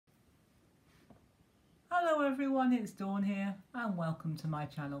Hello everyone, it's Dawn here and welcome to my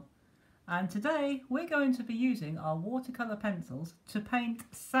channel. And today we're going to be using our watercolour pencils to paint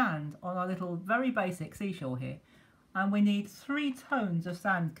sand on our little very basic seashore here. And we need 3 tones of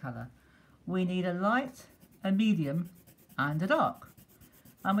sand colour. We need a light, a medium and a dark.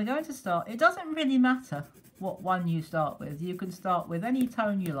 And we're going to start, it doesn't really matter what one you start with. You can start with any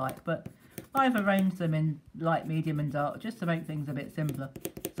tone you like, but I've arranged them in light, medium and dark just to make things a bit simpler,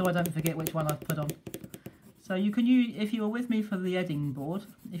 so I don't forget which one I've put on. So you can use, if you're with me for the edding board,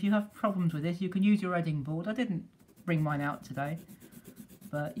 if you have problems with this, you can use your edding board. I didn't bring mine out today,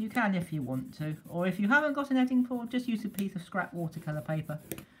 but you can if you want to. Or if you haven't got an edding board, just use a piece of scrap watercolour paper.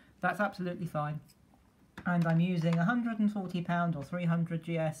 That's absolutely fine. And I'm using £140 or 300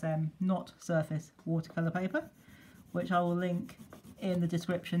 GSM not surface watercolour paper, which I will link in the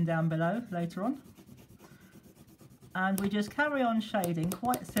description down below later on. And we just carry on shading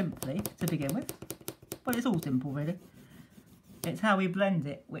quite simply to begin with. Well, it's all simple really. It's how we blend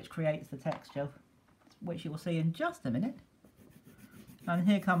it which creates the texture, which you'll see in just a minute. And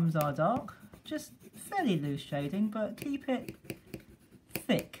here comes our dark, just fairly loose shading, but keep it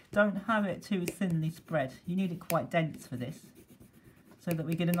thick. Don't have it too thinly spread. You need it quite dense for this, so that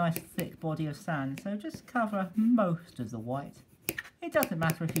we get a nice thick body of sand. So just cover most of the white. It doesn't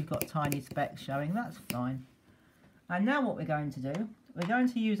matter if you've got tiny specks showing, that's fine. And now what we're going to do, we're going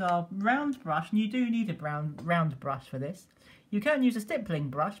to use our round brush, and you do need a round brush for this. You can use a stippling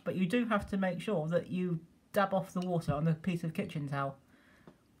brush, but you do have to make sure that you dab off the water on a piece of kitchen towel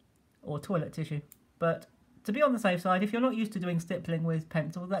or toilet tissue. But to be on the safe side, if you're not used to doing stippling with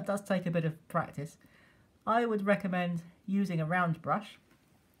pencil, that does take a bit of practice. I would recommend using a round brush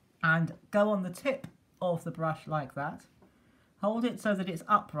and go on the tip of the brush like that. Hold it so that it's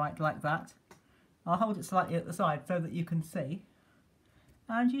upright like that. I'll hold it slightly at the side so that you can see.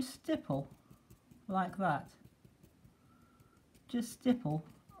 And you stipple like that. Just stipple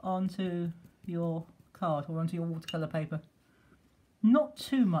onto your card or onto your watercolour paper. Not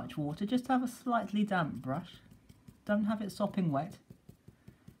too much water, just have a slightly damp brush. Don't have it sopping wet.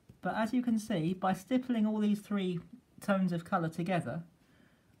 But as you can see, by stippling all these 3 tones of colour together,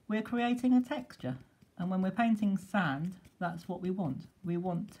 we're creating a texture. And when we're painting sand, that's what we want. We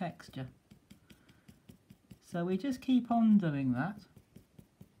want texture. So we just keep on doing that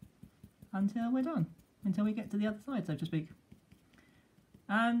until we're done, until we get to the other side, so to speak.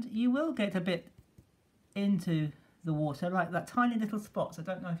 And you will get a bit into the water, like that tiny little spots. I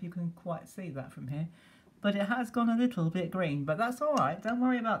don't know if you can quite see that from here, but it has gone a little bit green, but that's all right, don't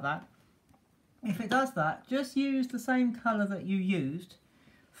worry about that. If it does that, just use the same colour that you used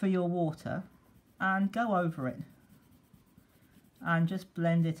for your water and go over it and just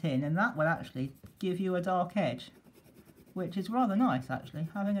blend it in, and that will actually give you a dark edge, which is rather nice actually.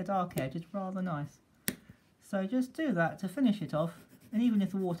 Having a dark edge is rather nice. So just do that to finish it off, and even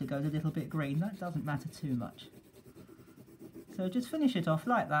if the water goes a little bit green, that doesn't matter too much. So just finish it off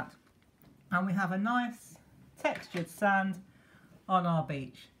like that, and we have a nice textured sand on our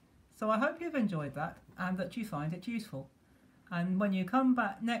beach. So I hope you've enjoyed that and that you find it useful. And when you come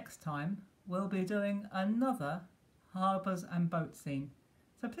back next time, we'll be doing another harbours and boat scene.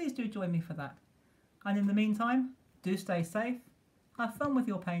 So please do join me for that. And in the meantime, do stay safe, have fun with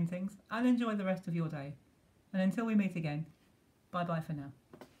your paintings and enjoy the rest of your day. And until we meet again, bye bye for now.